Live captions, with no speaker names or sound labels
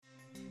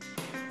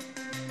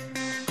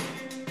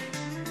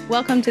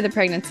Welcome to the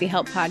Pregnancy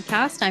Help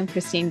Podcast. I'm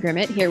Christine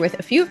Grimmett here with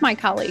a few of my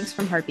colleagues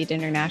from Heartbeat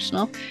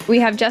International. We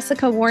have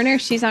Jessica Warner.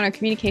 She's on our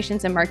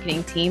communications and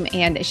marketing team,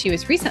 and she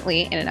was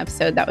recently in an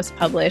episode that was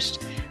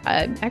published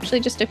actually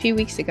just a few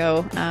weeks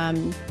ago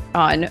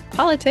on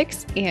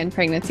politics and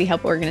pregnancy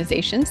help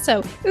organizations.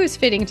 So it was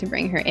fitting to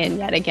bring her in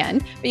yet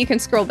again. But you can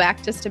scroll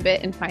back just a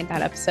bit and find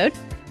that episode.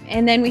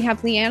 And then we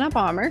have Leanna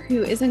Baumer,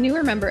 who is a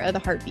newer member of the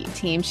Heartbeat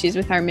team. She's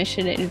with our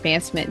mission and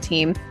advancement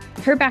team.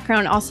 Her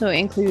background also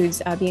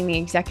includes being the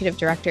executive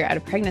director at a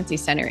pregnancy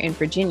center in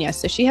Virginia.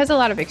 So she has a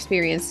lot of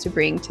experience to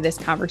bring to this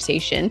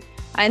conversation.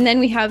 And then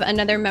we have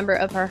another member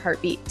of our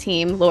Heartbeat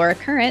team, Laura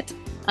Current,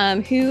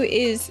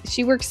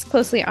 she works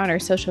closely on our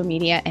social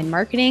media and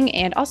marketing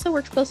and also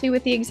works closely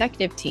with the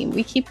executive team.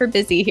 We keep her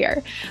busy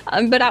here.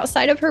 But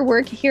outside of her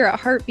work here at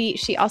Heartbeat,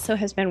 she also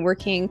has been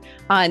working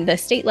on the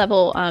state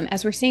level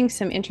as we're seeing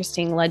some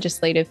interesting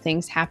legislative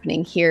things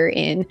happening here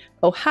in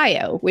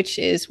Ohio, which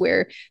is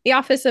where the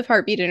Office of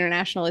Heartbeat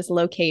International is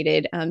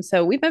located.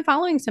 So we've been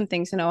following some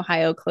things in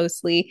Ohio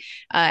closely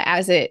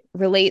as it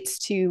relates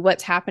to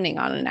what's happening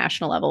on a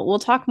national level. We'll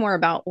talk more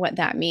about what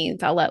that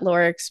means. I'll let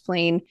Laura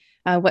explain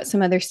what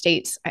some other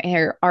states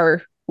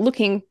are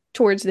looking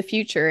towards the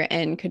future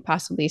and could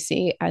possibly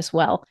see as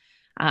well.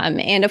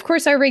 And of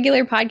course, our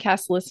regular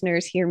podcast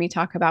listeners hear me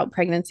talk about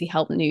pregnancy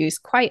help news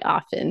quite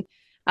often.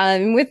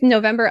 With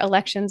November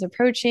elections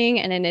approaching,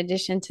 and in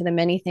addition to the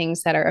many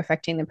things that are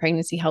affecting the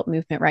pregnancy help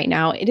movement right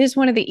now, it is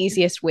one of the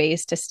easiest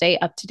ways to stay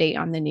up to date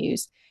on the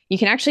news. You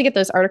can actually get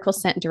those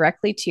articles sent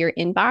directly to your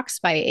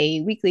inbox by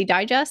a weekly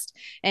digest,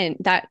 and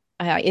that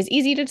is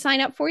easy to sign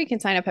up for. You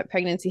can sign up at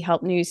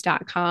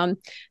pregnancyhelpnews.com.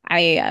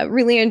 I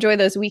really enjoy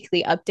those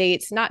weekly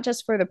updates, not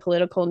just for the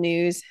political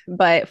news,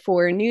 but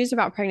for news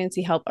about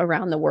pregnancy help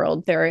around the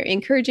world. There are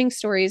encouraging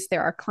stories.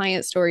 There are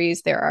client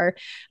stories. There are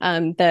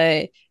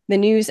the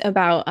news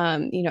about,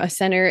 a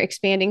center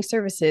expanding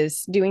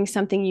services, doing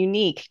something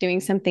unique,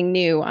 doing something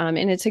new.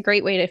 And it's a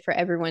great way for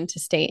everyone to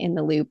stay in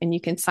the loop. And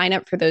you can sign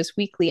up for those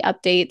weekly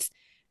updates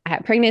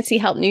at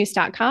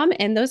pregnancyhelpnews.com,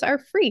 and those are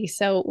free.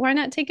 So why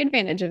not take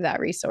advantage of that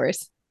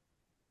resource?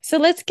 So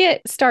let's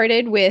get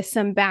started with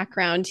some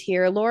background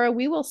here. Laura,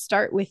 we will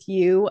start with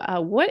you.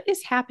 What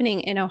is happening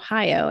in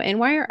Ohio, and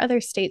why are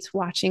other states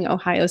watching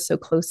Ohio so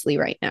closely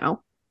right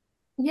now?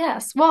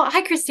 Yes. Well,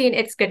 hi, Christine.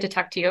 It's good to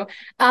talk to you.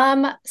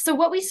 So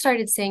what we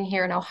started seeing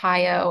here in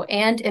Ohio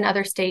and in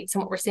other states,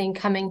 and what we're seeing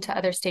coming to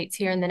other states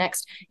here in the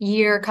next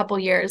couple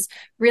years,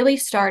 really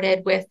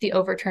started with the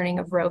overturning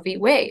of Roe v.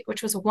 Wade,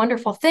 which was a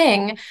wonderful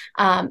thing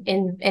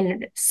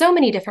in so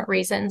many different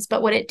reasons.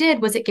 But what it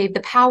did was it gave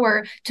the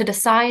power to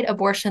decide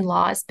abortion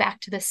laws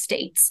back to the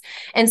states.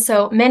 And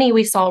so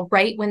we saw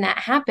right when that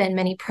happened,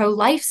 many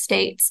pro-life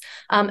states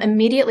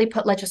immediately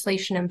put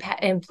legislation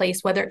in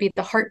place, whether it be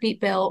the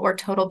heartbeat bill or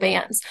total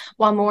bans,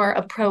 while more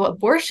of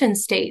pro-abortion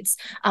states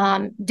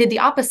did the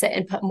opposite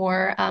and put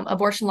more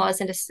abortion laws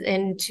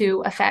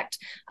into effect,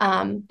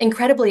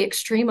 incredibly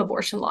extreme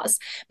abortion laws.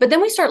 But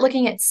then we start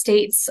looking at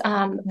states,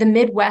 the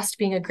Midwest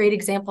being a great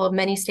example of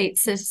many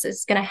states this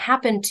is going to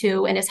happen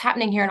to, and is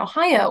happening here in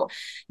Ohio,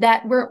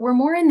 that we're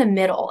more in the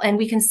middle. And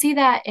we can see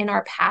that in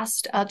our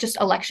past just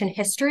election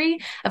history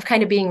of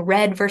kind of being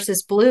red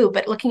versus blue,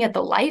 but looking at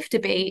the life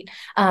debate,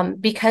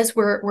 because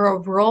we're a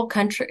rural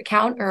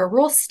a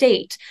rural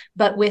state,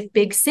 but with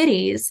big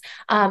cities,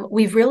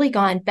 we've really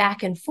gone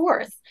back and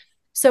forth.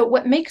 So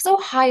what makes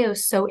Ohio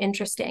so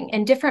interesting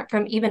and different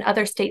from even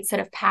other states that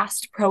have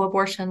passed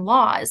pro-abortion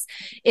laws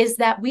is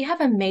that we have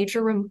a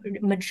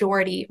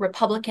majority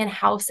Republican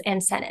House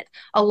and Senate,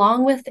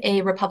 along with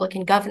a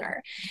Republican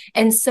governor.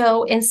 And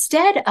so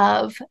instead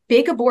of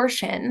big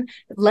abortion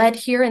led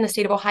here in the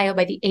state of Ohio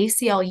by the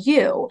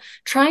ACLU,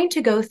 trying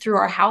to go through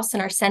our House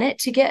and our Senate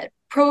to get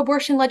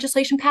pro-abortion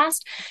legislation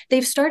passed,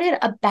 they've started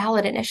a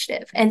ballot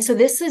initiative. And so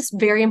this is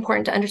very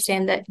important to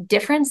understand the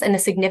difference and the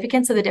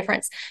significance of the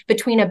difference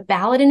between a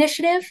ballot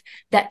initiative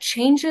that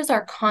changes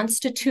our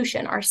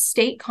constitution, our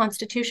state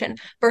constitution,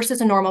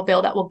 versus a normal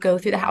bill that will go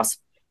through the House.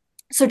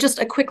 So just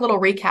a quick little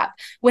recap.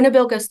 When a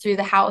bill goes through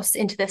the House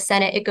into the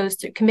Senate, it goes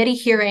through committee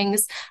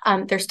hearings.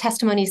 There's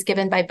testimonies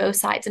given by both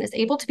sides and is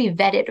able to be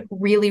vetted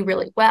really,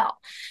 really well.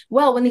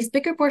 Well, when these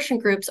big abortion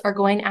groups are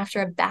going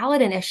after a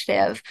ballot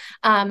initiative,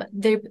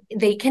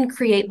 they can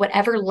create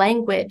whatever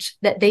language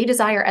that they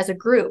desire as a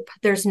group.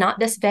 There's not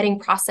this vetting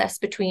process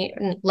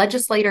between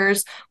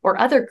legislators or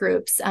other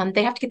groups.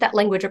 They have to get that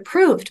language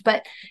approved.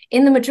 But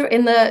in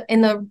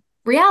the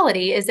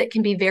reality is it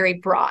can be very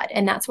broad,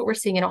 and that's what we're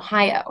seeing in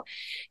Ohio.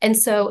 And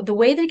so the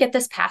way they get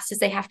this passed is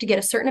they have to get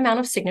a certain amount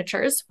of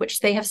signatures,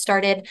 which they have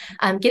started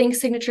collecting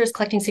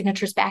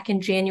signatures back in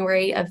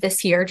January of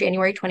this year,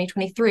 January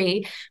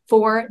 2023,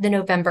 for the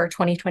November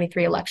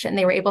 2023 election.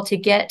 They were able to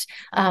get,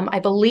 I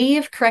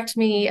believe, correct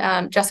me,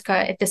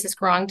 Jessica, if this is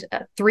wrong,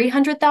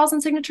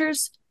 300,000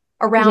 signatures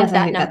around yes,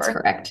 that I think number. That's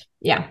correct.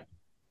 Yeah.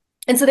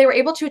 And so they were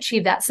able to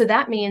achieve that. So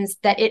that means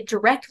that it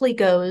directly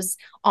goes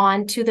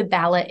onto the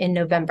ballot in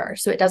November.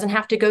 So it doesn't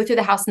have to go through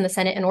the House and the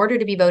Senate in order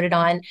to be voted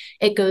on.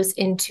 It goes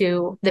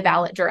into the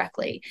ballot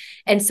directly.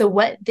 And so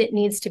what that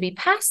needs to be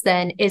passed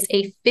then is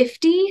a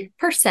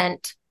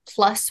 50%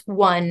 plus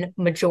one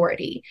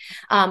majority,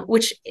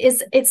 which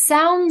is, it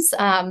sounds,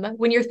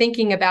 when you're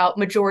thinking about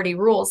majority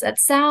rules, that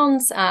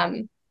sounds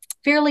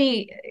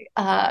fairly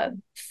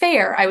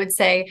fair, I would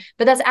say,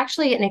 but that's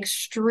actually an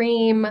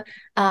extremely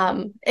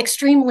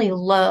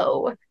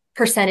low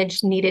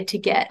percentage needed to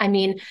get. I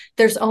mean,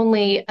 there's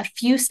only a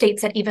few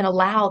states that even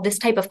allow this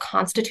type of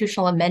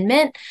constitutional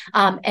amendment,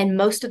 and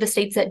most of the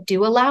states that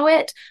do allow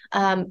it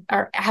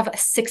have a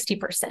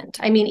 60%.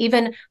 I mean,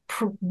 even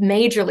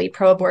majorly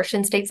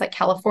pro-abortion states like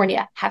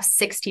California have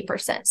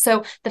 60%.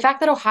 So the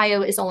fact that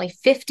Ohio is only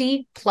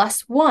 50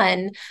 plus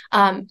one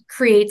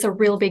creates a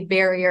real big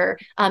barrier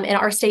in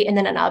our state and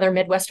then in other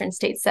Midwestern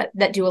states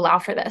that do allow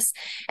for this.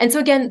 And so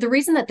again, the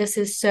reason that this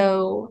is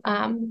so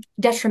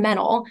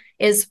detrimental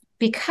is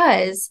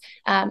because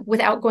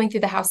without going through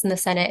the House and the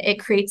Senate, it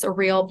creates a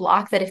real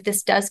block that if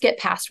this does get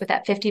passed with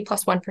that 50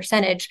 plus one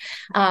percentage,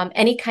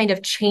 any kind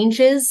of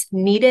changes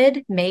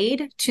made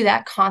to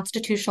that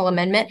constitutional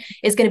amendment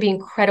is going to be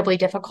incredibly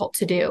difficult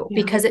to do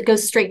because it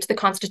goes straight to the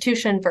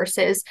Constitution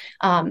versus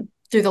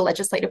through the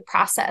legislative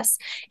process.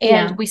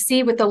 And we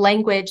see with the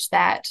language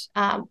that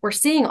we're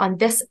seeing on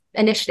this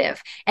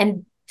initiative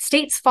and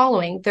states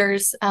following,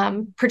 there's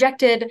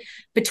projected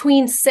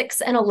between 6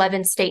 and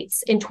 11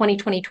 states in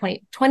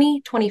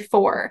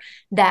 2024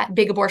 that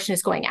big abortion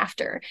is going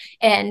after.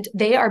 And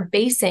they are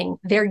basing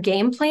their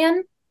game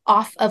plan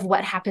off of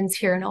what happens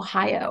here in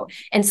Ohio.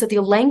 And so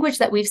the language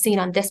that we've seen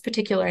on this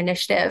particular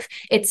initiative,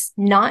 it's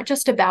not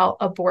just about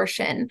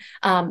abortion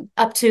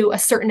up to a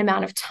certain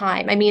amount of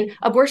time. I mean,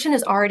 abortion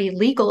is already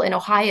legal in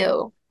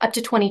Ohio up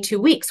to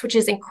 22 weeks, which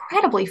is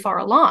incredibly far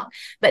along.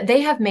 But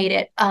they have made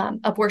it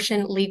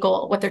abortion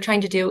legal. What they're trying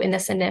to do in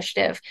this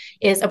initiative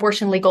is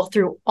abortion legal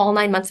through all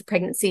 9 months of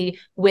pregnancy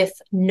with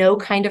no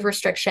kind of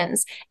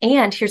restrictions.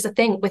 And here's the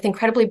thing, with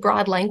incredibly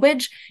broad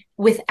language,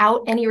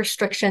 without any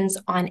restrictions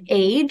on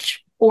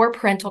age or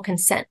parental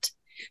consent.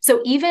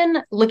 So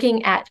even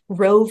looking at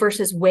Roe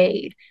versus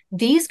Wade,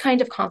 these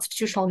kind of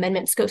constitutional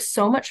amendments go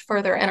so much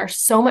further and are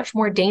so much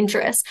more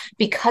dangerous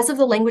because of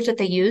the language that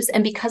they use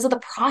and because of the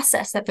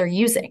process that they're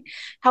using.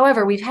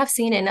 However, we have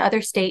seen in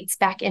other states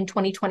back in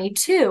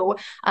 2022,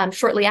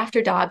 shortly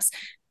after Dobbs,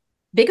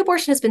 big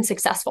abortion has been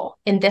successful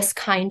in this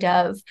kind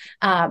of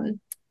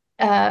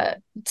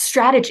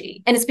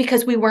strategy. And it's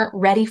because we weren't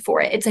ready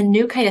for it. It's a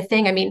new kind of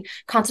thing. I mean,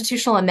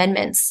 constitutional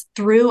amendments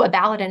through a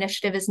ballot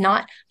initiative is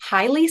not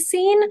highly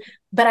seen,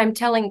 but I'm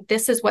telling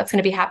this is what's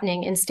going to be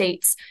happening in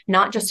states,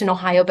 not just in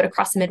Ohio, but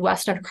across the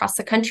Midwest and across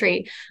the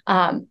country,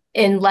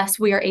 unless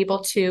we are able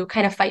to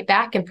kind of fight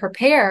back and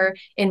prepare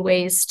in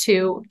ways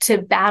to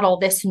battle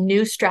this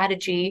new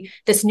strategy,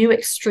 this new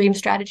extreme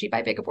strategy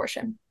by big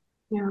abortion.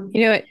 Yeah.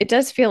 You know, it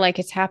does feel like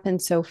it's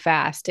happened so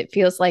fast. It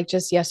feels like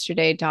just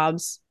yesterday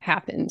Dobbs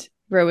happened.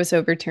 Roe was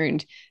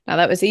overturned. Now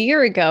that was a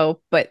year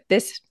ago, but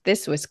this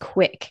was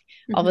quick.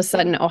 All of a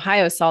sudden,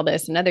 Ohio saw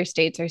this and other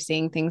states are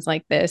seeing things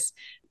like this.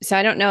 So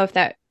I don't know if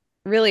that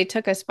really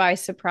took us by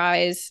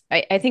surprise.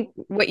 I think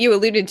what you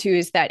alluded to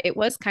is that it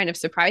was kind of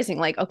surprising.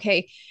 Like,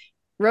 okay,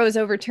 Roe is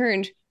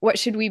overturned. What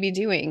should we be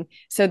doing?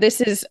 So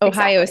this is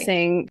Ohio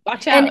saying,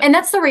 watch out. And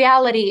that's the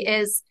reality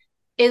is,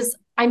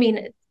 I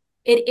mean,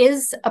 it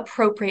is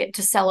appropriate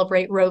to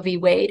celebrate Roe v.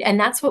 Wade. And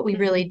that's what we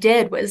really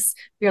did was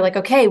we were like,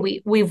 okay,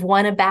 we've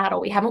won a battle.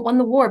 We haven't won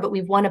the war, but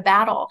we've won a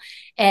battle.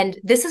 And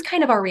this is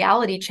kind of our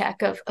reality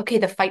check of, okay,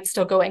 the fight's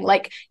still going.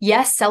 Like,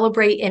 yes,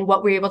 celebrate in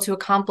what we're able to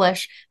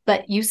accomplish,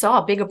 but you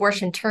saw big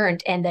abortion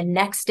turned and the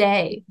next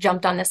day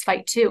jumped on this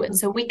fight too. And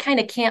so we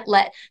kind of can't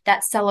let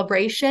that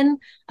celebration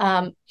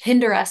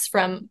hinder us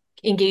from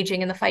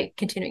engaging in the fight,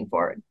 continuing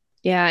forward.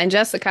 Yeah. And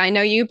Jessica, I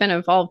know you've been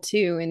involved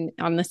too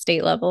on the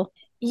state level.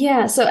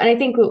 Yeah. So, and I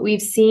think what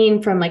we've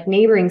seen from like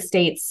neighboring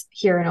states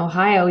here in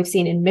Ohio, we've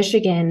seen in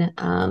Michigan,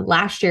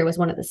 last year was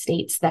one of the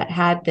states that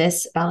had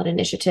this ballot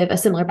initiative, a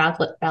similar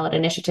ballot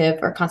initiative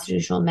or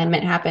constitutional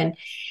amendment happen.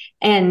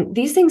 And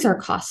these things are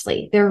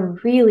costly. They're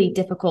really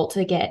difficult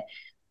to get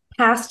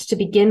passed to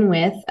begin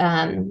with.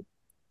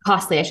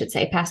 Costly, I should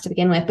say, passed to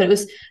begin with, but it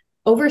was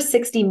over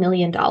 $60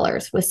 million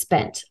was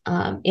spent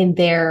in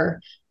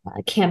their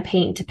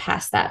campaign to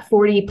pass that.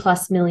 40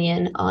 plus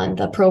million on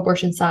the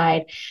pro-abortion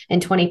side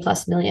and 20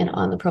 plus million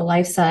on the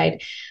pro-life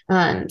side.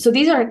 So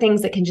these aren't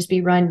things that can just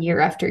be run year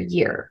after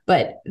year,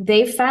 but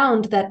they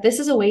found that this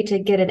is a way to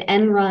get an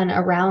end run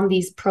around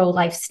these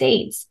pro-life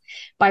states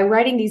by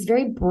writing these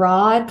very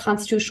broad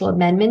constitutional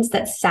amendments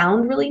that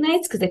sound really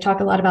nice because they talk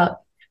a lot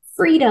about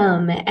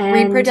freedom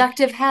and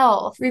reproductive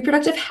health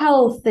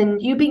and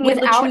you being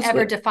able to choose without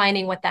ever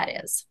defining what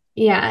that is.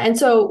 Yeah. And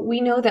so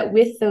we know that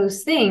with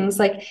those things,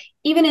 like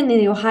even in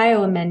the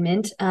Ohio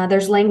amendment,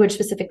 there's language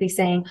specifically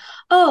saying,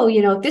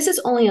 oh, this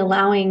is only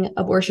allowing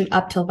abortion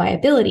up till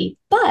viability,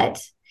 but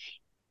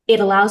it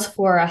allows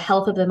for a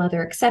health of the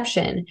mother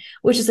exception,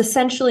 which is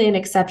essentially an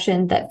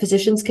exception that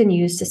physicians can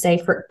use to say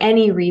for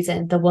any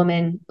reason the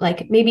woman,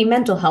 like maybe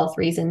mental health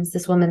reasons,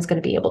 this woman's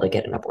going to be able to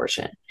get an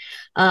abortion.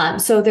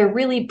 So they're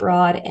really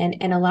broad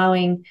and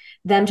allowing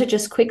them to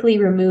just quickly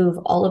remove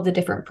all of the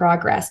different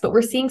progress. But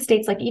we're seeing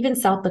states like even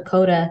South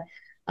Dakota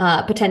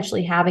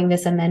potentially having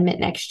this amendment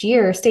next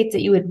year, states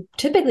that you would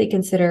typically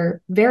consider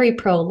very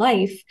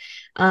pro-life,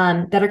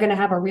 that are going to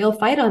have a real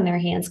fight on their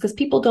hands because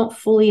people don't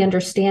fully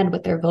understand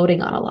what they're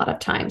voting on a lot of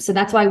times. So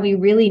that's why we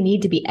really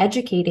need to be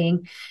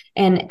educating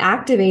and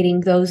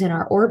activating those in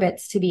our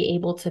orbits to be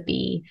able to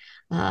be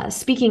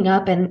speaking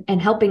up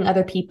and helping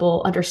other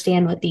people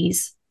understand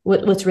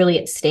what's really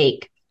at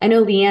stake. I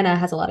know Leanna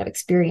has a lot of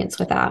experience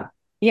with that.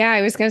 Yeah,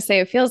 I was going to say,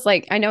 it feels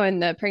like, I know in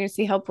the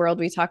pregnancy help world,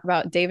 we talk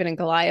about David and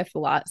Goliath a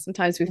lot.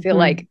 Sometimes we feel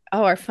like,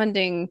 oh, our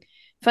funding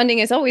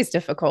is always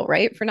difficult,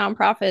 right? For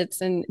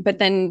nonprofits. But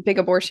then big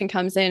abortion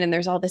comes in and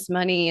there's all this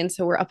money. And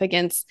so we're up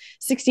against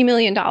 $60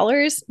 million.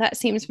 That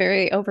seems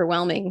very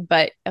overwhelming.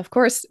 But of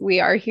course,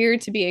 we are here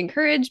to be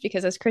encouraged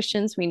because as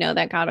Christians, we know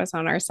that God is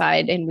on our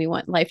side and we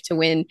want life to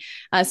win.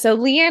 So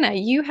Leanna,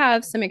 you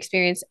have some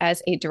experience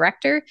as a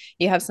director.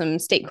 You have some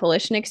state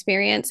coalition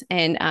experience.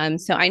 And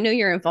so I know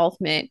your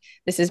involvement,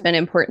 this has been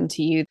important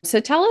to you.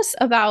 So tell us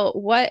about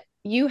what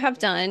you have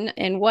done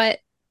and what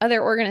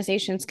other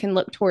organizations can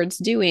look towards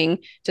doing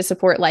to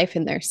support life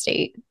in their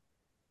state.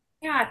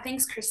 Yeah,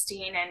 thanks,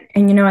 Christine.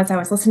 And as I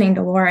was listening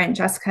to Laura and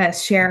Jessica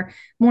share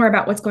more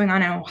about what's going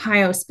on in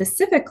Ohio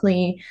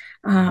specifically,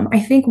 I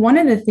think one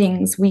of the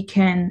things we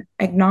can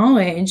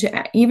acknowledge,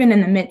 even in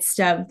the midst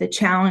of the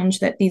challenge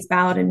that these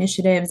ballot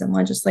initiatives and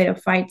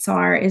legislative fights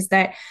are, is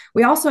that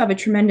we also have a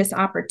tremendous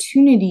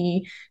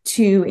opportunity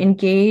to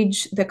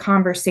engage the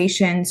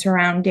conversation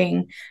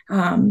surrounding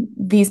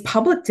these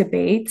public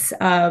debates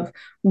of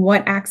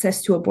what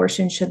access to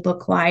abortion should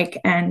look like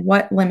and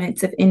what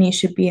limits, if any,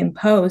 should be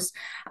imposed.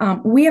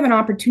 We have an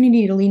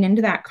opportunity to lean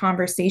into that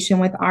conversation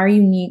with our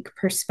unique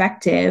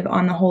perspective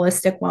on the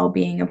holistic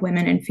well-being of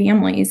women and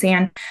families.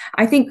 And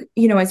I think,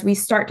 as we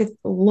start to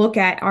look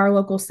at our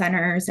local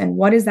centers and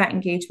what does that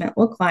engagement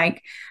look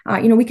like,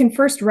 we can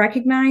first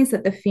recognize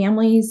that the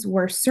families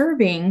we're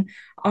serving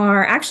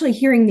are actually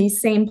hearing these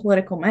same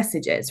political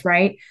messages,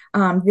 right?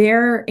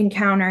 They're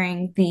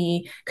encountering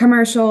the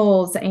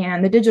commercials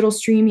and the digital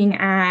streaming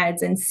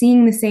ads and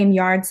seeing the same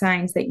yard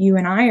signs that you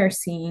and I are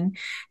seeing.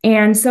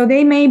 And so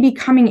they may be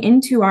coming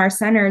into our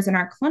centers and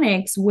our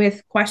clinics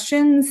with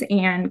questions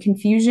and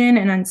confusion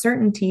and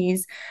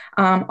uncertainties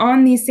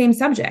on these same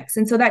subjects.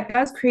 And so that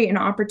does create an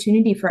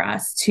opportunity for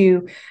us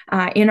to,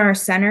 in our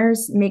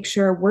centers, make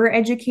sure we're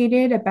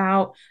educated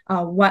about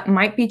what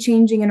might be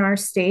changing in our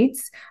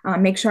states,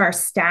 make sure our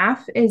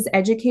staff is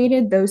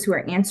educated, those who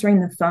are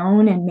answering the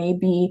phone and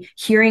maybe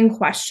hearing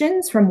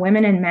questions from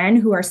women and men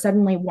who are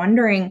suddenly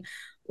wondering,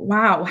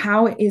 wow,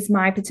 how is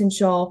my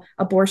potential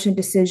abortion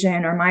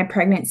decision or my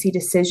pregnancy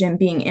decision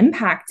being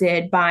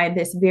impacted by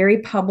this very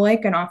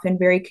public and often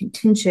very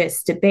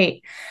contentious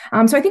debate?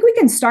 So I think we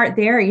can start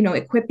there,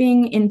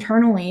 equipping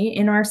internally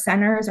in our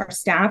centers, our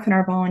staff and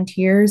our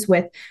volunteers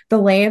with the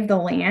lay of the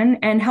land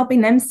and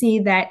helping them see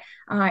that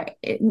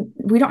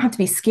we don't have to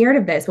be scared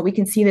of this, but we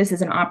can see this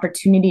as an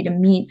opportunity to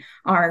meet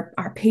our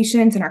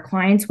patients and our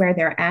clients where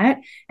they're at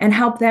and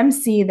help them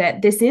see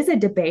that this is a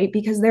debate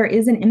because there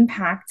is an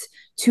impact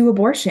to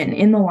abortion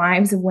in the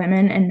lives of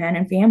women and men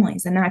and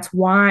families. And that's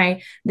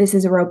why this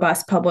is a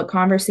robust public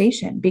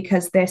conversation,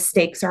 because the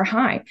stakes are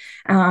high.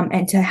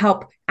 And to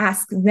help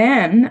ask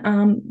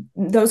them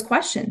those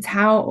questions,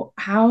 how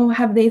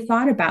have they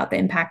thought about the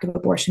impact of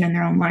abortion in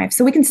their own life?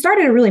 So we can start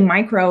at a really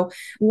micro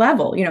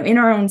level, in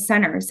our own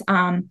centers.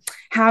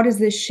 How does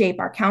this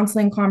shape our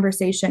counseling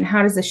conversation?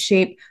 How does this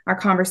shape our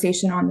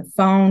conversation on the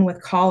phone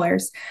with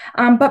callers?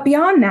 But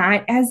beyond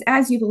that,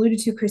 as you've alluded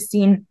to,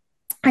 Christine,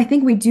 I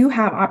think we do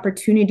have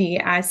opportunity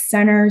as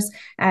centers,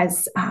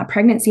 as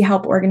pregnancy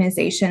help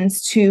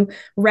organizations to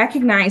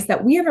recognize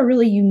that we have a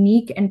really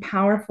unique and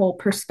powerful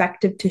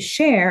perspective to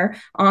share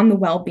on the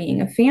well-being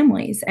of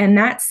families. And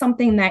that's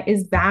something that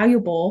is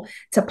valuable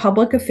to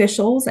public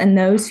officials and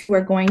those who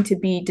are going to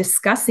be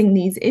discussing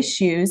these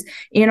issues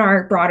in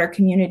our broader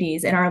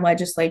communities, in our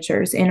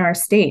legislatures, in our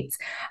states.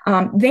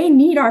 They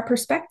need our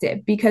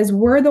perspective because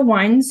we're the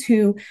ones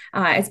who,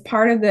 as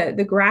part of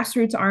the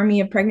grassroots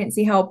army of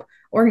pregnancy help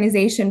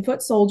organization,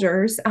 foot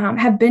soldiers,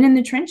 have been in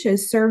the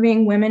trenches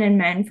serving women and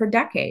men for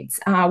decades.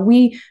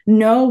 We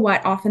know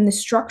what often the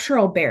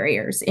structural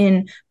barriers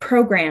in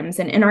programs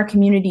and in our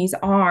communities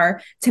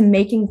are to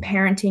making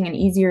parenting an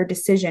easier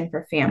decision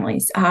for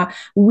families.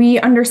 We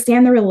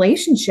understand the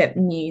relationship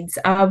needs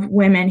of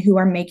women who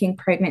are making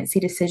pregnancy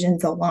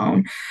decisions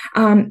alone.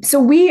 So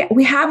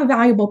we have a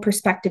valuable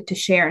perspective to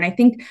share. And I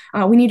think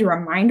we need to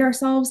remind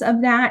ourselves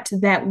of that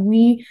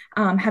we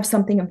have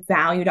something of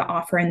value to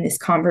offer in this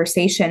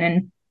conversation.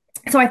 And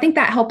So I think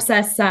that helps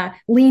us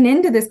lean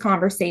into this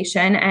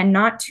conversation and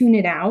not tune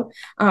it out,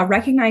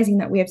 recognizing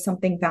that we have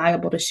something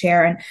valuable to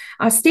share.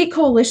 And state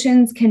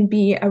coalitions can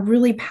be a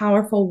really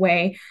powerful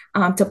way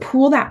to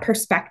pool that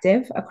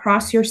perspective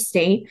across your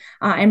state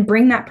and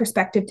bring that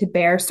perspective to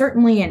bear,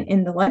 certainly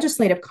in the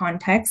legislative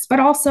context, but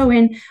also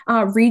in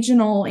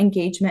regional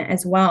engagement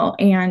as well.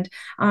 And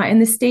in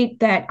the state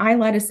that I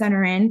led a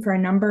center in for a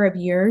number of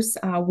years,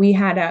 we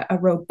had a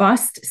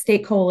robust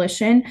state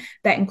coalition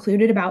that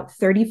included about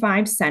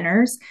 35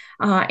 centers.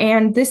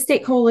 And this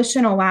state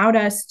coalition allowed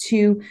us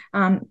to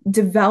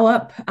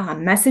develop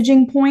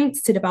messaging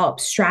points, to develop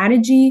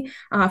strategy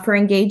for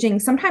engaging,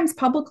 sometimes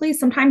publicly,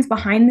 sometimes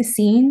behind the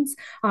scenes,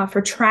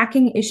 for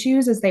tracking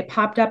issues as they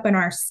popped up in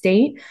our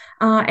state,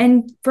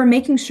 and for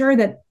making sure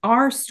that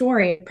our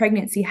story of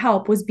pregnancy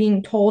help was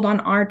being told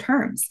on our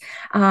terms.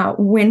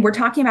 When we're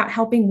talking about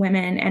helping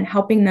women and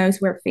helping those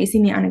who are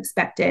facing the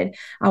unexpected,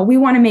 we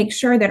want to make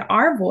sure that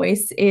our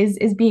voice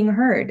is being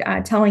heard,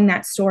 telling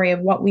that story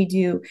of what we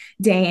do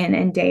day in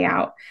and day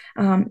out.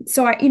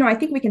 So I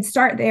think we can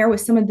start there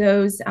with some of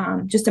those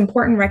just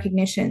important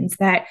recognitions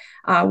that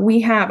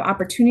we have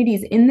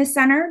opportunities in the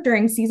center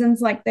during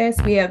seasons like this.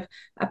 We have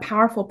a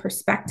powerful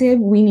perspective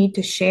we need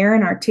to share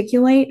and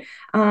articulate,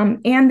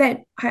 and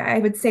that I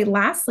would say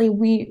lastly,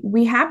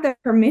 we have the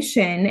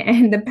permission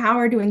and the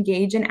power to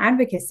engage in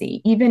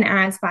advocacy, even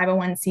as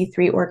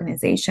 501c3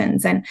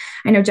 organizations. And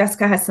I know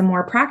Jessica has some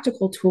more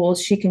practical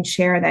tools she can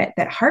share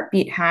that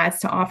Heartbeat has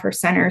to offer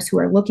centers who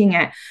are looking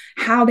at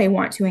how they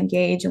want to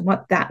engage and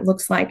what that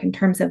looks like in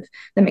terms of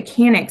the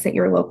mechanics at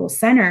your local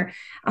center.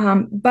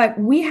 But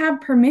we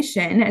have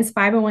permission as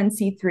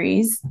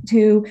 501c3s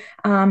to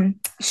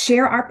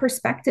share our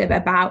perspective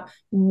about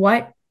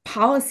what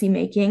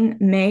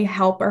policymaking may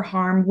help or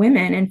harm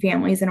women and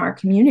families in our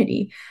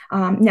community.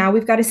 Now,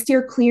 we've got to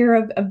steer clear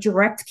of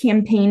direct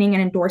campaigning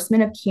and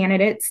endorsement of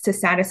candidates to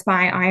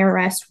satisfy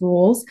IRS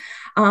rules,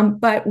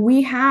 but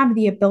we have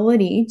the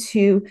ability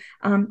to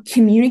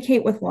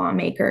communicate with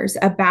lawmakers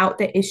about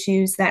the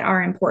issues that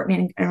are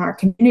important in our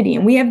community.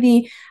 And we have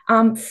the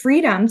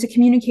freedom to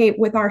communicate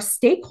with our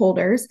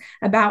stakeholders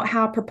about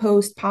how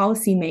proposed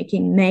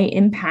policymaking may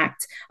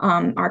impact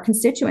our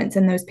constituents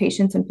and those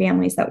patients and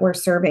families that we're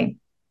serving.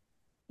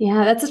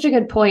 Yeah, that's such a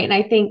good point. And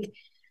I think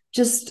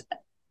just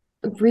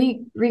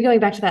going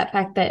back to that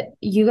fact that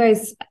you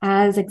guys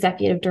as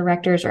executive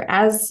directors or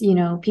as,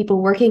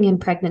 people working in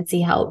pregnancy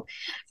help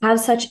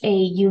have such a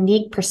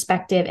unique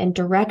perspective and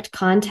direct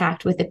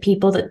contact with the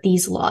people that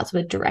these laws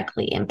would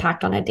directly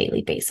impact on a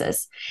daily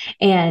basis.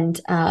 And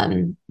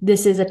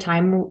this is a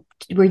time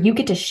where you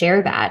get to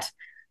share that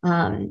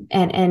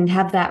and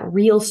have that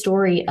real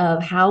story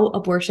of how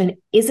abortion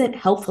isn't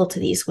helpful to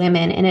these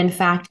women. And in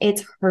fact,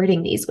 it's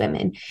hurting these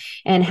women,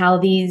 and how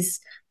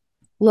these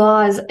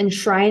laws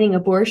enshrining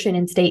abortion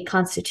in state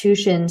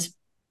constitutions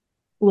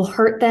will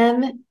hurt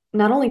them,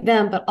 not only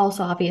them, but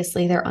also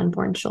obviously their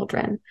unborn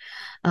children.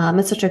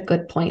 It's such a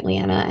good point,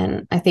 Leanna.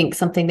 And I think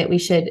something that we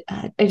should,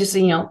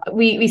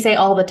 we say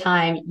all the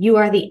time, you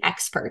are the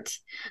expert.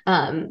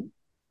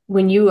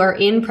 When you are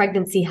in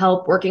pregnancy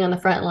help, working on the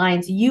front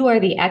lines, you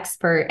are the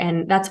expert.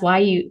 And that's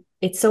why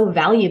it's so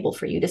valuable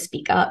for you to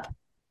speak up.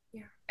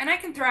 Yeah. And I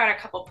can throw out a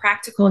couple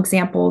practical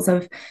examples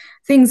of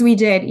things we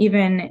did,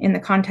 even in the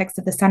context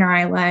of the center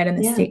I led and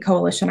the state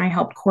coalition I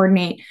helped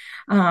coordinate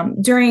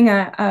during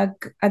a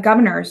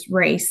governor's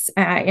race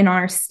in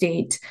our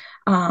state.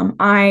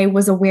 I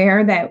was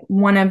aware that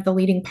one of the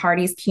leading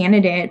party's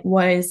candidate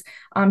was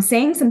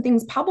saying some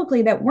things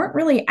publicly that weren't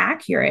really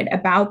accurate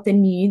about the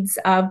needs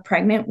of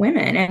pregnant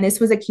women. And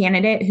this was a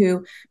candidate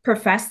who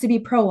professed to be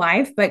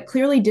pro-life, but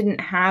clearly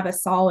didn't have a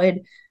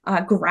solid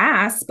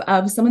grasp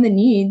of some of the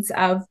needs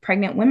of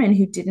pregnant women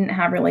who didn't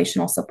have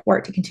relational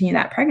support to continue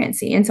that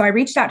pregnancy. And so I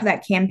reached out to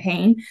that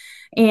campaign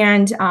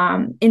and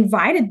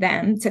invited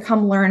them to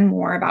come learn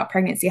more about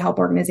pregnancy help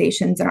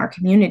organizations in our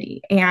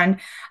community. And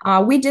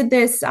we did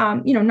this,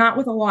 not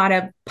with a lot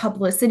of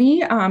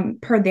publicity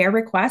per their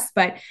request,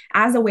 but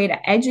as a way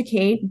to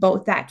educate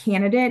both that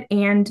candidate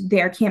and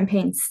their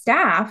campaign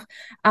staff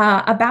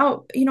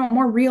about, a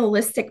more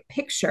realistic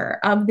picture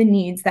of the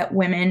needs that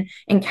women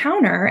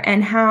encounter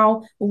and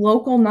how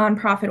local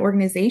nonprofit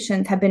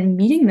organizations have been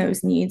meeting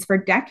those needs for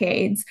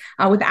decades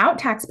without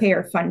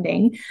taxpayer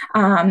funding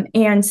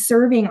and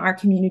serving our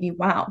community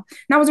well. And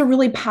that was a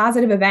really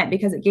positive event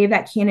because it gave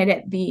that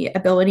candidate the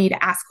ability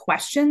to ask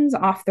questions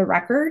off the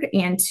record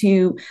and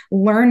to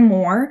learn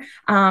more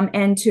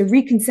and to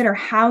reconsider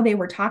how they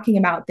were talking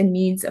about the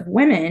needs of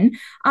women.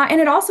 And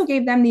it also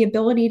gave them the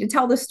ability to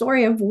tell the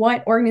story of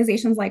what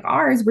organizations like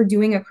ours were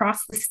doing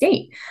across the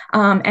state.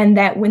 And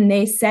that when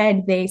they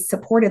said they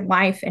supported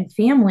life and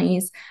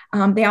families,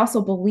 they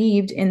also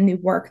believed in the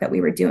work that we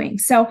were doing.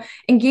 So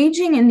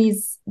engaging in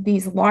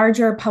these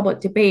larger public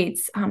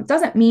debates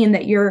doesn't mean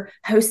that you're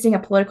hosting a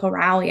political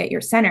rally at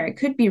your center. It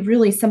could be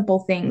really simple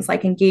things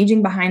like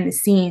engaging behind the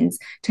scenes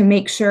to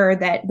make sure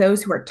that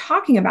those who are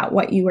talking about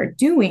what you are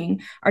doing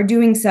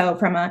so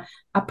from a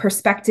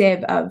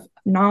perspective of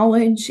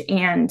knowledge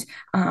and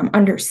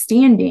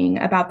understanding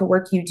about the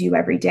work you do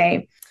every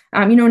day.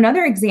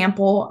 Another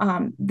example,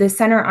 the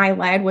center I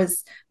led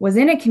was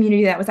in a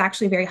community that was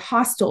actually very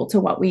hostile to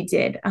what we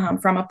did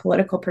from a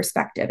political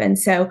perspective. And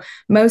so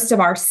most of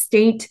our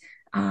state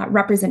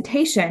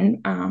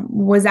representation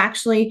was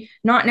actually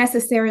not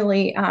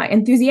necessarily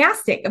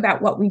enthusiastic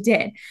about what we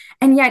did.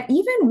 And yet,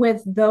 even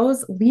with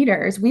those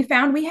leaders, we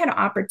found we had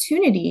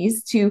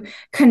opportunities to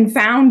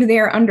confound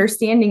their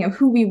understanding of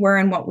who we were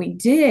and what we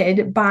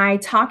did by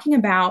talking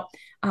about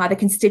the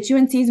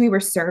constituencies we were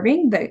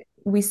serving.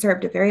 We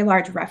served a very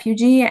large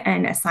refugee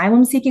and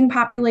asylum seeking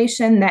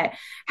population that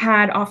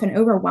had often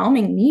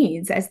overwhelming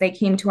needs as they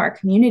came to our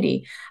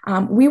community.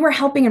 We were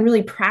helping in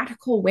really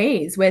practical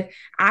ways with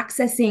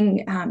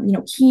accessing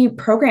key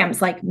programs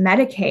like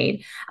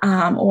Medicaid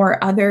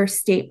or other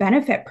state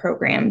benefit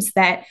programs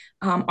that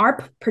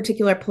our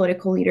particular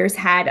political leaders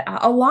had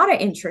a lot of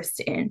interest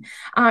in.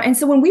 And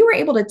so when we were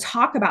able to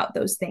talk about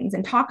those things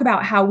and talk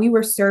about how we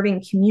were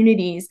serving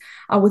communities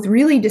with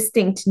really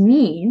distinct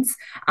needs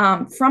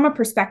from a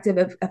perspective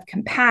of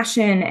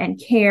compassion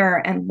and care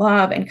and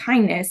love and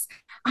kindness,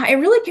 it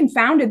really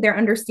confounded their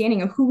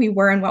understanding of who we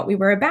were and what we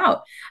were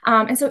about.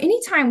 And so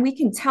anytime we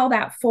can tell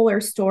that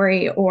fuller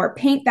story or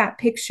paint that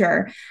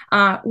picture,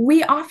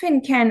 we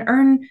often can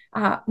earn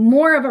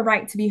more of a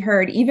right to be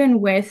heard, even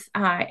with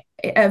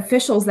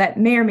officials that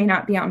may or may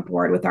not be on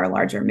board with our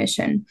larger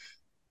mission.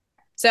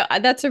 So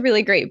that's a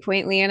really great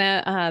point,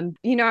 Leanna.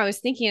 I was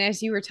thinking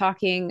as you were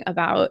talking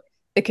about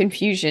the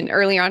confusion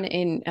early on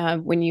in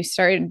when you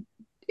started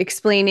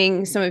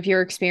explaining some of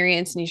your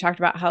experience, and you talked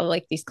about how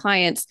like these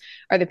clients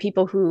are the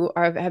people who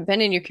have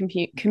been in your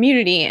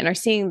community and are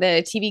seeing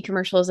the TV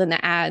commercials and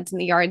the ads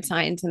and the yard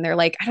signs, and they're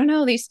like, I don't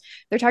know,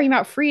 they're talking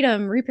about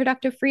freedom,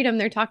 reproductive freedom,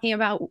 they're talking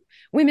about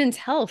women's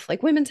health.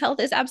 Like women's health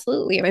is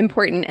absolutely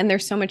important, and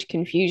there's so much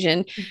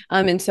confusion.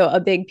 And so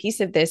a big piece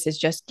of this is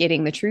just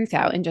getting the truth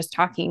out and just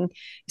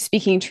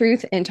speaking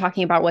truth and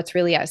talking about what's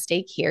really at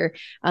stake here.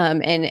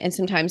 And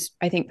sometimes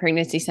I think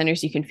pregnancy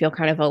centers, you can feel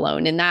kind of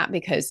alone in that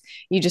because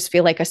you just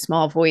feel like a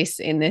small voice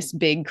in this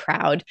big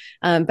crowd.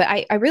 But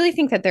I really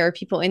think that there are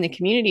people in the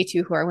community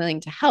too who are willing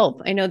to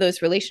help. I know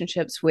those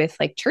relationships with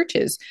like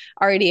churches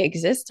already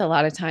exist a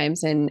lot of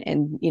times. And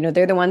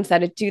they're the ones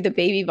that do the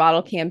baby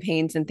bottle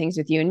campaigns and things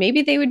with you. And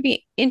maybe they would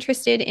be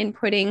interested in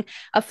putting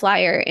a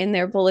flyer in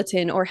their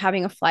bulletin or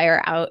having a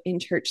flyer out in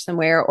church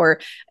somewhere, or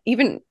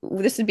even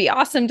this would be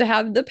awesome to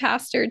have the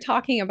pastor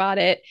talking about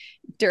it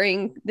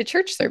during the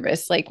church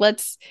service. Like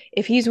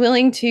if he's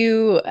willing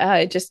to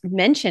just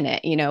mention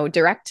it,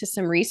 direct to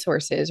some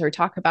resources or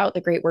talk about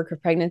the great work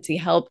of pregnancy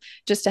help,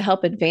 just to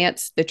help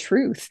advance the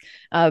truth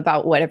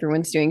about what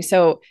everyone's doing.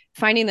 So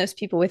finding those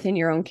people within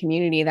your own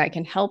community that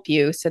can help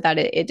you so that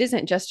it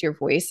isn't just your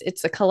voice,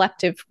 it's a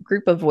collective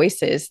group of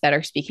voices that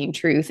are speaking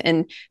truth.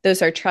 And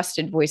those are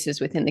trusted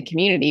voices within the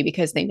community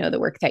because they know the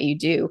work that you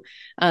do.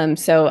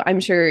 So I'm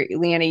sure,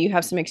 Leanna, you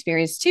have some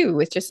experience too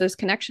with just those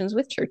connections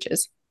with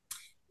churches.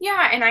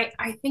 Yeah, and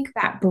I think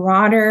that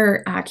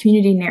broader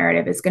community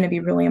narrative is going to be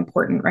really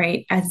important,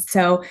 right? And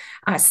so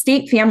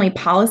state family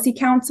policy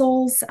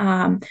councils,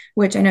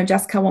 which I know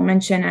Jessica will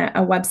mention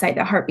a website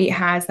that Heartbeat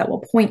has that will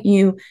point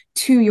you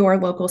to your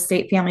local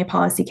state family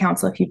policy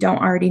council if you don't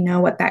already know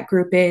what that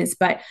group is.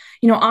 But,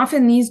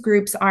 often these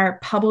groups are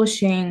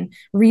publishing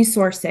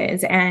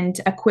resources and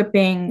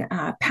equipping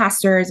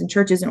pastors and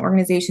churches and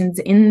organizations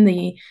in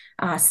the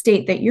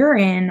state that you're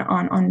in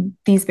on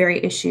these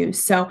very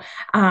issues. So,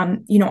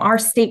 our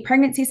State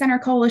Pregnancy Center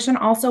Coalition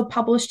also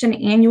published an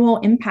annual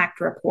impact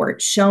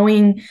report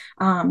showing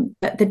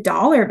the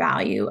dollar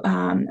value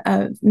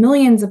of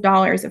millions of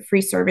dollars of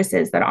free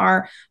services that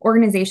our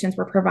organizations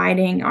were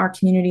providing our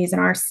communities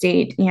and our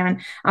state. And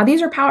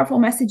these are powerful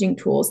messaging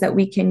tools that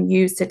we can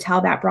use to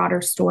tell that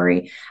broader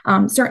story.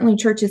 Certainly,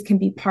 churches can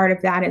be part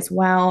of that as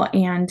well.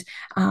 And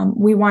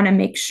we want to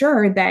make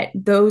sure that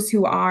those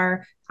who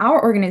are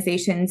our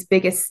organization's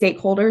biggest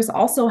stakeholders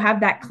also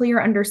have that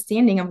clear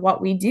understanding of what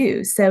we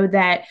do, so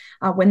that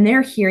when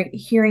they're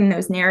hearing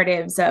those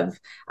narratives of,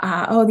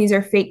 these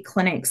are fake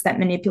clinics that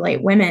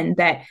manipulate women,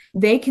 that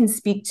they can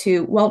speak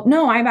to, well,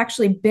 no, I've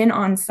actually been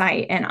on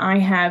site and I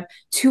have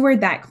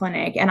toured that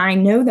clinic and I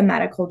know the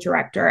medical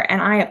director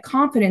and I have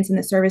confidence in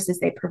the services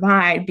they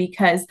provide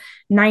because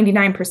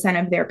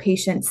 99% of their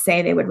patients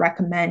say they would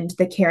recommend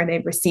the care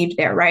they've received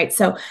there, right?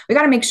 So we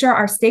got to make sure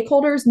our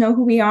stakeholders know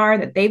who we are,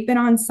 that they've been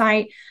on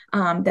site,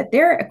 that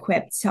they're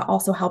equipped to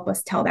also help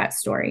us tell that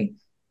story.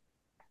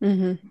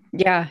 Mm-hmm.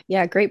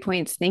 Yeah. Great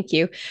points. Thank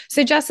you.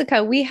 So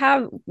Jessica,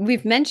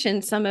 we've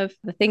mentioned some of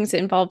the things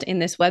involved in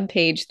this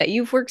webpage that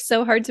you've worked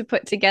so hard to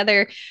put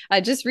together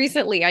just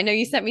recently. I know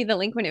you sent me the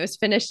link when it was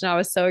finished and I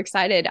was so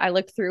excited. I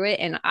looked through it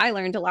and I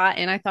learned a lot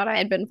and I thought I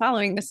had been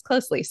following this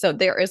closely. So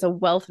there is a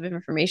wealth of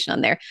information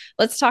on there.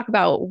 Let's talk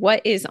about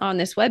what is on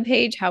this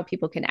webpage, how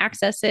people can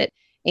access it,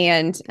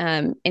 and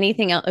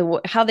anything else,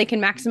 how they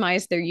can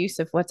maximize their use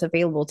of what's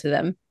available to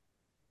them.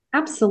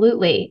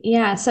 Absolutely.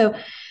 Yeah. So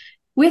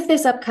with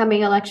this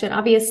upcoming election,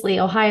 obviously,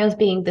 Ohio's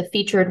being the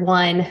featured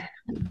one.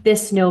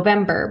 this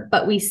November,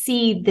 but we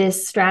see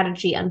this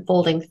strategy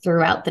unfolding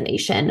throughout the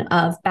nation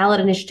of ballot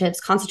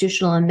initiatives,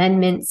 constitutional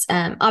amendments.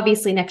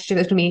 Obviously, next year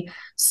there's going to be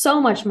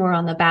so much more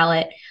on the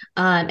ballot.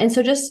 And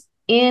so just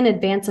in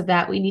advance of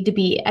that, we need to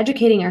be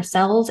educating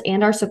ourselves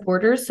and our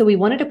supporters. So we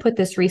wanted to put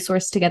this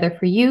resource together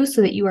for you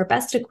so that you are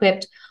best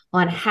equipped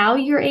on how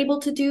you're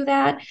able to do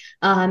that,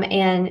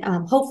 and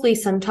hopefully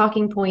some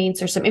talking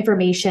points or some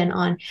information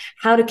on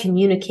how to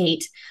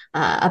communicate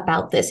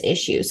about this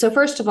issue. So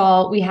first of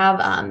all, we have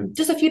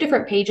just a few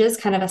different pages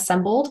kind of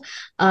assembled.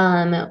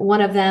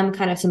 One of them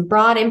kind of some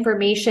broad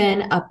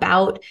information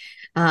about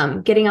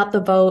getting out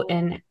the vote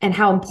and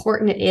how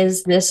important it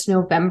is this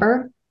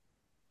November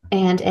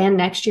and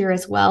next year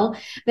as well.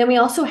 Then we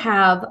also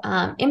have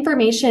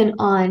information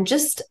on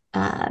just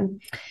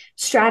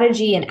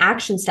strategy and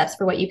action steps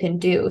for what you can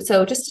do.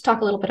 So just to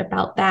talk a little bit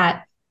about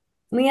that,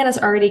 Leanna's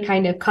already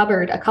kind of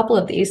covered a couple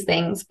of these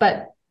things,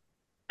 but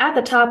at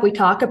the top, we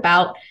talk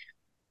about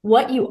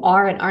what you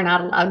are and are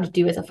not allowed to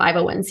do as a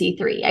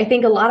 501c3. I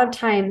think a lot of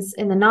times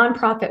in the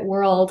nonprofit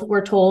world,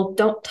 we're told,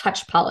 don't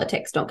touch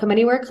politics, don't come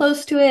anywhere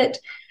close to it,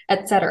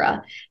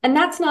 etc. And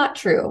that's not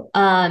true.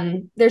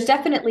 There's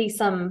definitely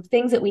some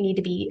things that we need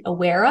to be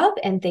aware of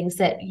and things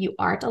that you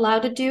aren't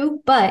allowed to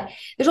do, but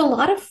there's a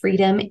lot of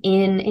freedom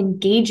in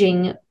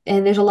engaging,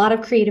 and there's a lot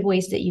of creative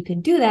ways that you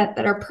can do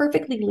that are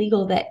perfectly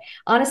legal that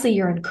honestly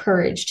you're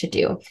encouraged to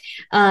do.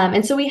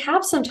 And so we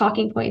have some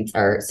talking points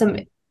or some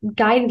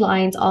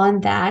guidelines on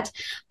that,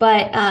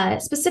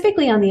 but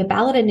specifically on the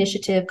ballot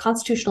initiative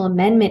constitutional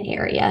amendment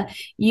area,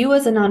 you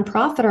as a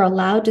nonprofit are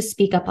allowed to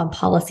speak up on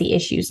policy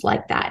issues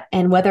like that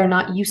and whether or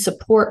not you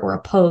support or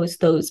oppose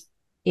those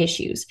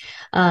issues.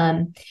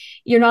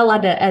 You're not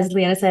allowed to, as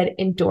Leanna said,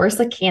 endorse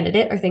a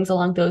candidate or things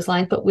along those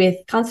lines, but with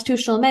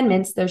constitutional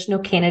amendments, there's no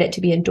candidate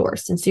to be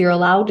endorsed. And so you're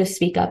allowed to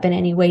speak up in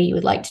any way you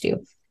would like to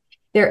do.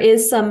 There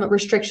is some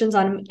restrictions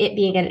on it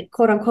being a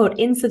quote unquote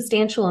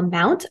insubstantial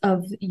amount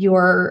of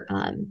your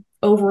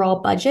overall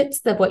budgets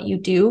of what you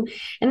do.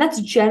 And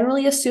that's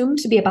generally assumed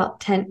to be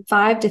about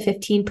 5 to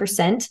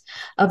 15%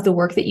 of the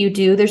work that you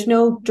do. There's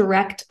no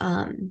direct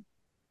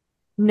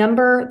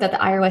number that the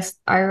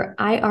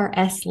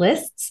IRS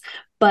lists,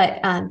 but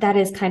that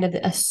is kind of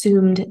the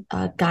assumed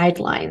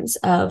guidelines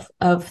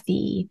of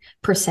the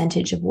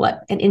percentage of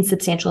what an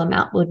insubstantial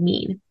amount would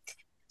mean.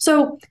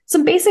 So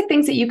some basic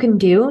things that you can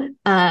do,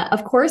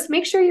 of course,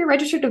 make sure you're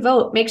registered to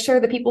vote. Make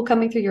sure the people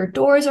coming through your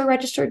doors are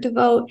registered to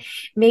vote.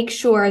 Make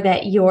sure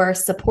that your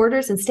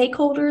supporters and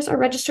stakeholders are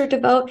registered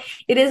to vote.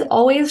 It is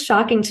always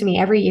shocking to me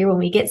every year when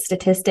we get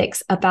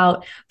statistics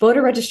about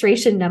voter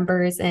registration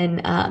numbers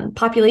and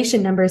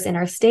population numbers in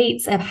our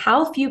states of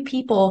how few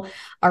people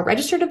are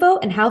registered to vote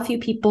and how few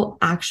people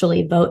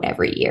actually vote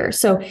every year.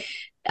 So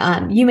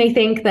you may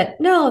think that,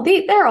 no,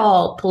 they're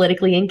all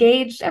politically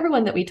engaged.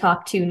 Everyone that we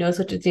talk to knows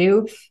what to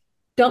do.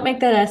 Don't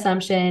make that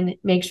assumption.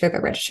 Make sure they're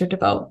registered to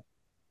vote.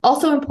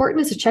 Also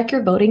important is to check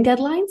your voting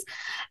deadlines.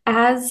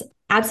 As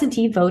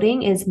absentee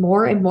voting is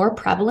more and more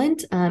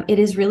prevalent, it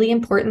is really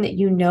important that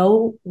you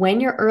know when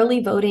your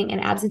early voting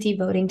and absentee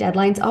voting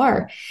deadlines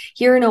are.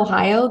 Here in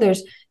Ohio,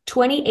 there's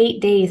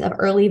 28 days of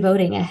early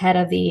voting ahead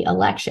of the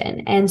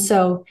election. And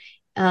so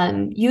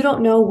you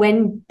don't know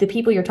when the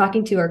people you're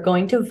talking to are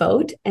going to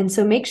vote. And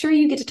so make sure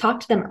you get to talk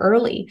to them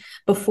early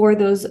before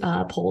those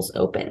polls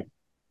open.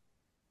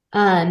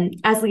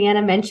 As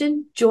Leanna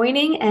mentioned,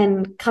 joining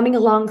and coming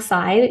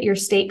alongside your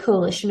state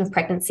coalition of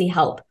pregnancy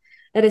help.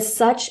 That is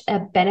such a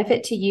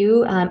benefit to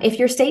you. If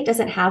your state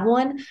doesn't have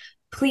one,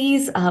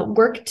 please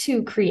work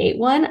to create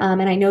one.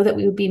 And I know that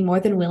we would be more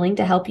than willing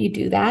to help you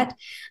do that.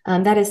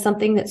 That is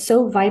something that's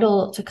so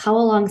vital to come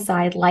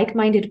alongside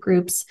like-minded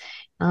groups,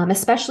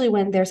 especially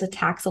when there's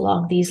attacks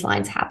along these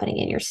lines happening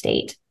in your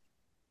state.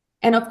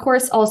 And of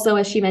course, also,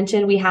 as she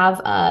mentioned, we have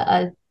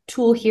a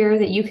tool here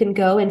that you can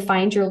go and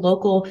find your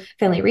local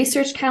Family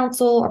Research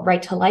Council or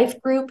Right to Life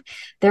group.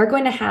 They're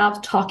going to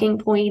have talking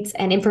points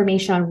and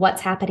information on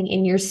what's happening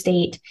in your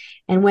state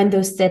and when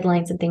those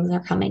deadlines and things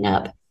are coming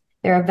up.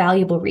 They're a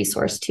valuable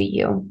resource to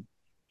you.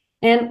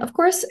 And of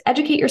course,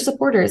 educate your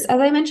supporters. As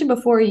I mentioned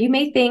before, you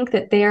may think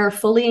that they're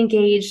fully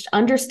engaged,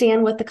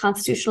 understand what the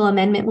constitutional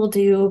amendment will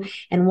do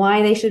and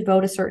why they should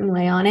vote a certain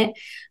way on it.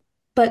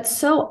 But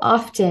so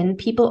often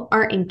people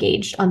aren't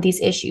engaged on these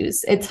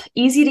issues. It's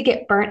easy to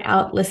get burnt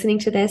out listening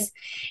to this.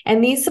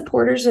 And these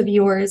supporters of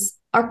yours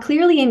are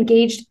clearly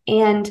engaged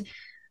and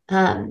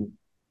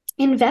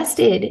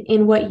invested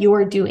in what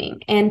you're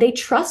doing. And they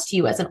trust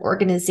you as an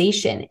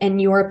organization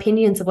and your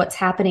opinions of what's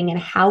happening and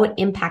how it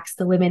impacts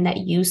the women that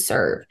you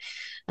serve.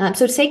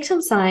 So take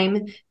some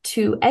time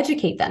to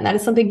educate them. That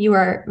is something you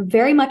are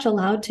very much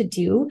allowed to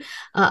do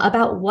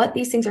about what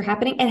these things are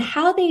happening and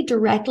how they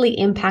directly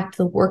impact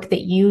the work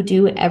that you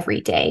do every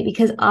day,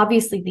 because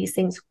obviously these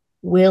things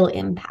will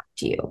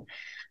impact you.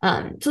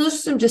 So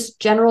there's some just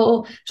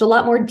general, there's a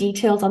lot more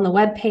details on the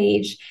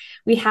webpage.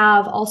 We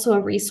have also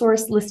a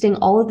resource listing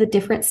all of the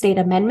different state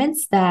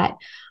amendments that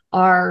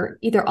are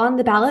either on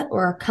the ballot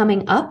or are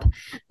coming up.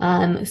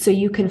 So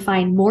you can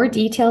find more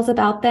details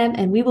about them,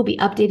 and we will be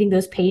updating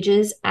those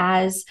pages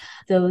as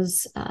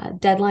those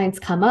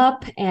deadlines come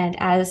up and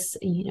as,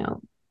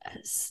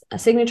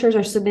 signatures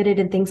are submitted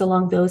and things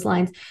along those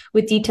lines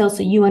with details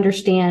so you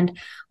understand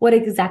what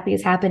exactly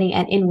is happening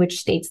and in which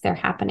states they're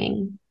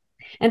happening.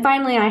 And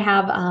finally, I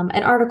have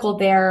an article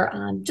there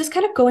just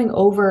kind of going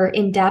over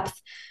in depth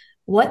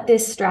what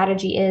this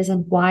strategy is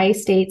and why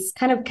states,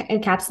 kind of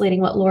encapsulating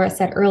what Laura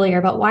said earlier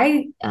about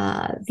why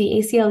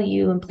the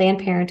ACLU and Planned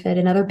Parenthood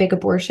and other big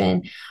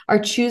abortion are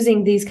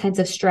choosing these kinds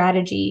of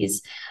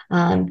strategies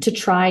to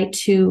try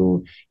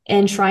to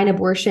enshrine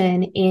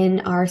abortion in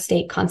our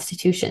state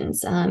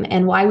constitutions,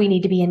 and why we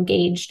need to be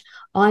engaged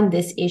on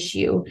this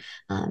issue.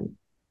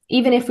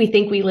 Even if we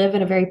think we live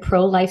in a very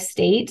pro-life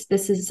state,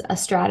 this is a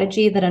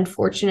strategy that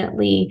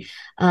unfortunately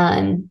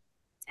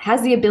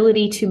has the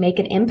ability to make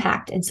an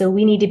impact. And so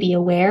we need to be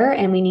aware,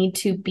 and we need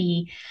to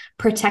be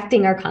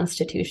protecting our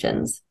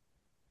constitutions.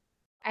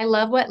 I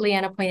love what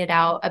Leanna pointed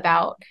out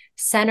about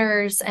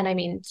centers, and I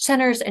mean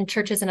centers and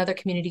churches and other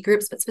community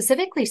groups, but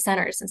specifically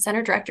centers and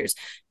center directors.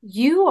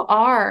 You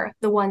are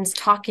the ones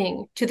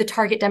talking to the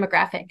target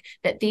demographic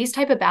that these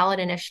type of ballot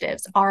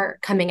initiatives are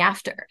coming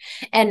after.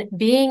 And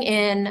being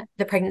in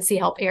the pregnancy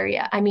help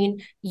area, I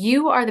mean,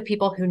 you are the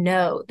people who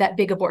know that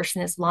big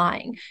abortion is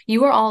lying.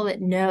 You are all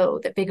that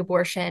know that big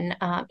abortion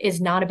is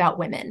not about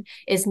women,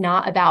 is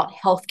not about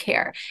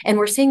healthcare. And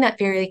we're seeing that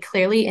very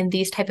clearly in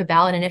these type of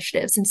ballot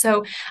initiatives. And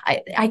so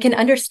I can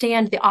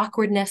understand the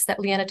awkwardness that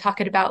Leanna talked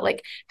about,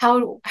 like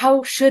how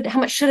much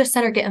should a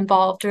center get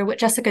involved, or what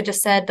Jessica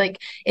just said, like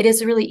it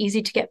is really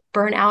easy to get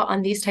burnt out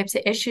on these types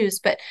of issues.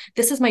 But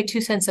this is my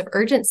 2 cents of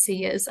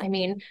urgency is, I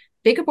mean,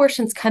 big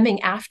abortion's coming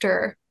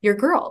after your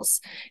girls,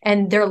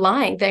 and they're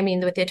lying. I mean,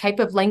 with the type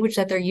of language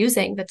that they're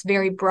using, that's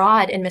very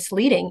broad and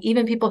misleading.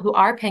 Even people who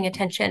are paying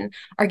attention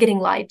are getting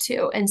lied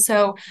to. And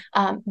so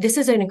this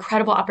is an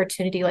incredible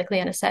opportunity, like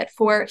Leanna said,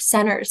 for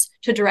centers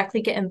to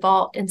directly get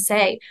involved and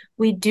say,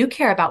 we do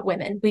care about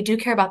women. We do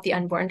care about the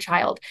unborn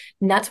child.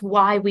 And that's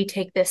why we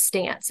take this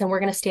stance, and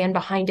we're going to stand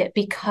behind it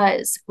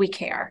because we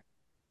care.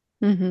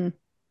 Mm-hmm.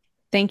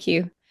 Thank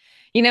you.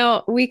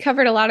 We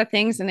covered a lot of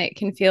things, and it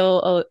can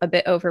feel a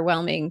bit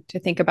overwhelming to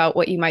think about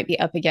what you might be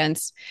up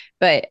against.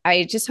 But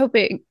I just hope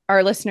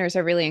our listeners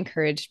are really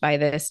encouraged by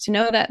this, to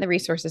know that the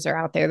resources are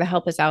out there, the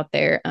help is out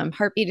there.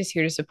 Heartbeat is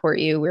here to support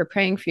you. We're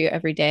praying for you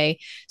every day.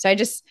 So I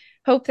just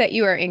hope that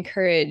you are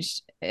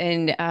encouraged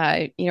and,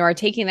 are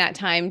taking that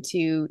time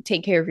to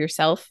take care of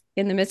yourself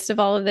in the midst of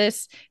all of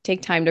this.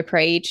 Take time to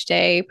pray each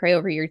day, pray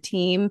over your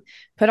team,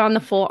 put on the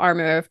full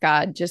armor of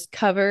God. Just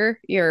cover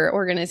your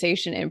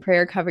organization in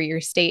prayer, cover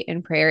your state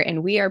in prayer.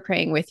 And we are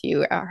praying with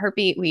you.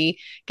 Heartbeat, we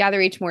gather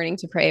each morning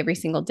to pray every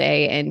single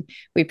day. And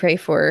we pray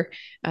for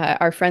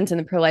our friends in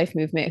the pro-life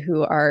movement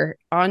who are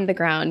on the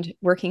ground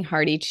working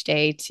hard each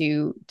day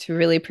to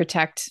really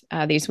protect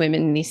these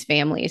women and these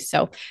families.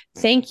 So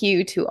thank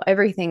you to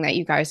everything that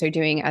you guys are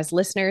doing as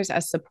listeners,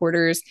 as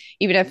supporters,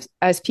 even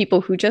as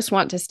people who just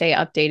want to stay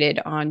updated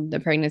on the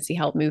pregnancy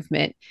help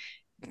movement.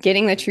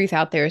 Getting the truth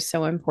out there is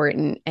so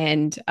important.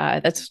 And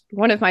that's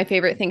one of my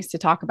favorite things to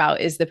talk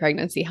about is the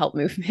pregnancy help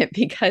movement,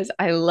 because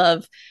I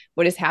love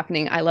what is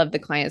happening. I love the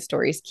client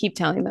stories. Keep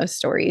telling those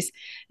stories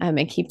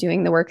and keep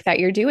doing the work that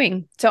you're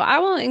doing. So I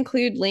will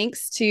include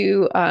links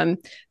to the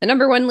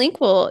number one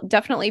link will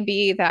definitely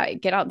be that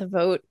Get Out the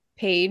Vote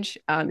page,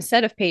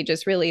 set of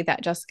pages really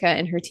that Jessica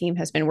and her team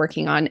has been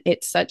working on.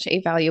 It's such a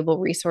valuable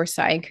resource.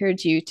 So I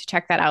encourage you to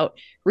check that out,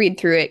 read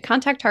through it,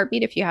 contact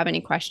Heartbeat if you have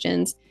any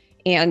questions.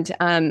 And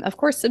of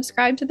course,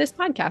 subscribe to this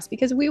podcast,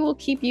 because we will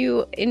keep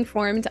you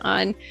informed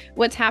on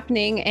what's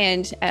happening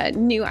and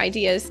new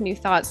ideas, new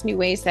thoughts, new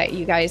ways that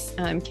you guys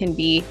can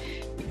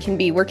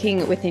be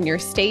working within your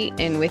state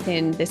and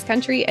within this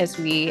country as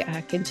we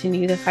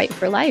continue the fight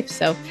for life.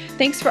 So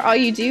thanks for all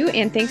you do.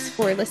 And thanks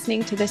for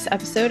listening to this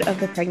episode of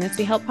the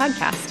Pregnancy Help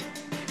Podcast.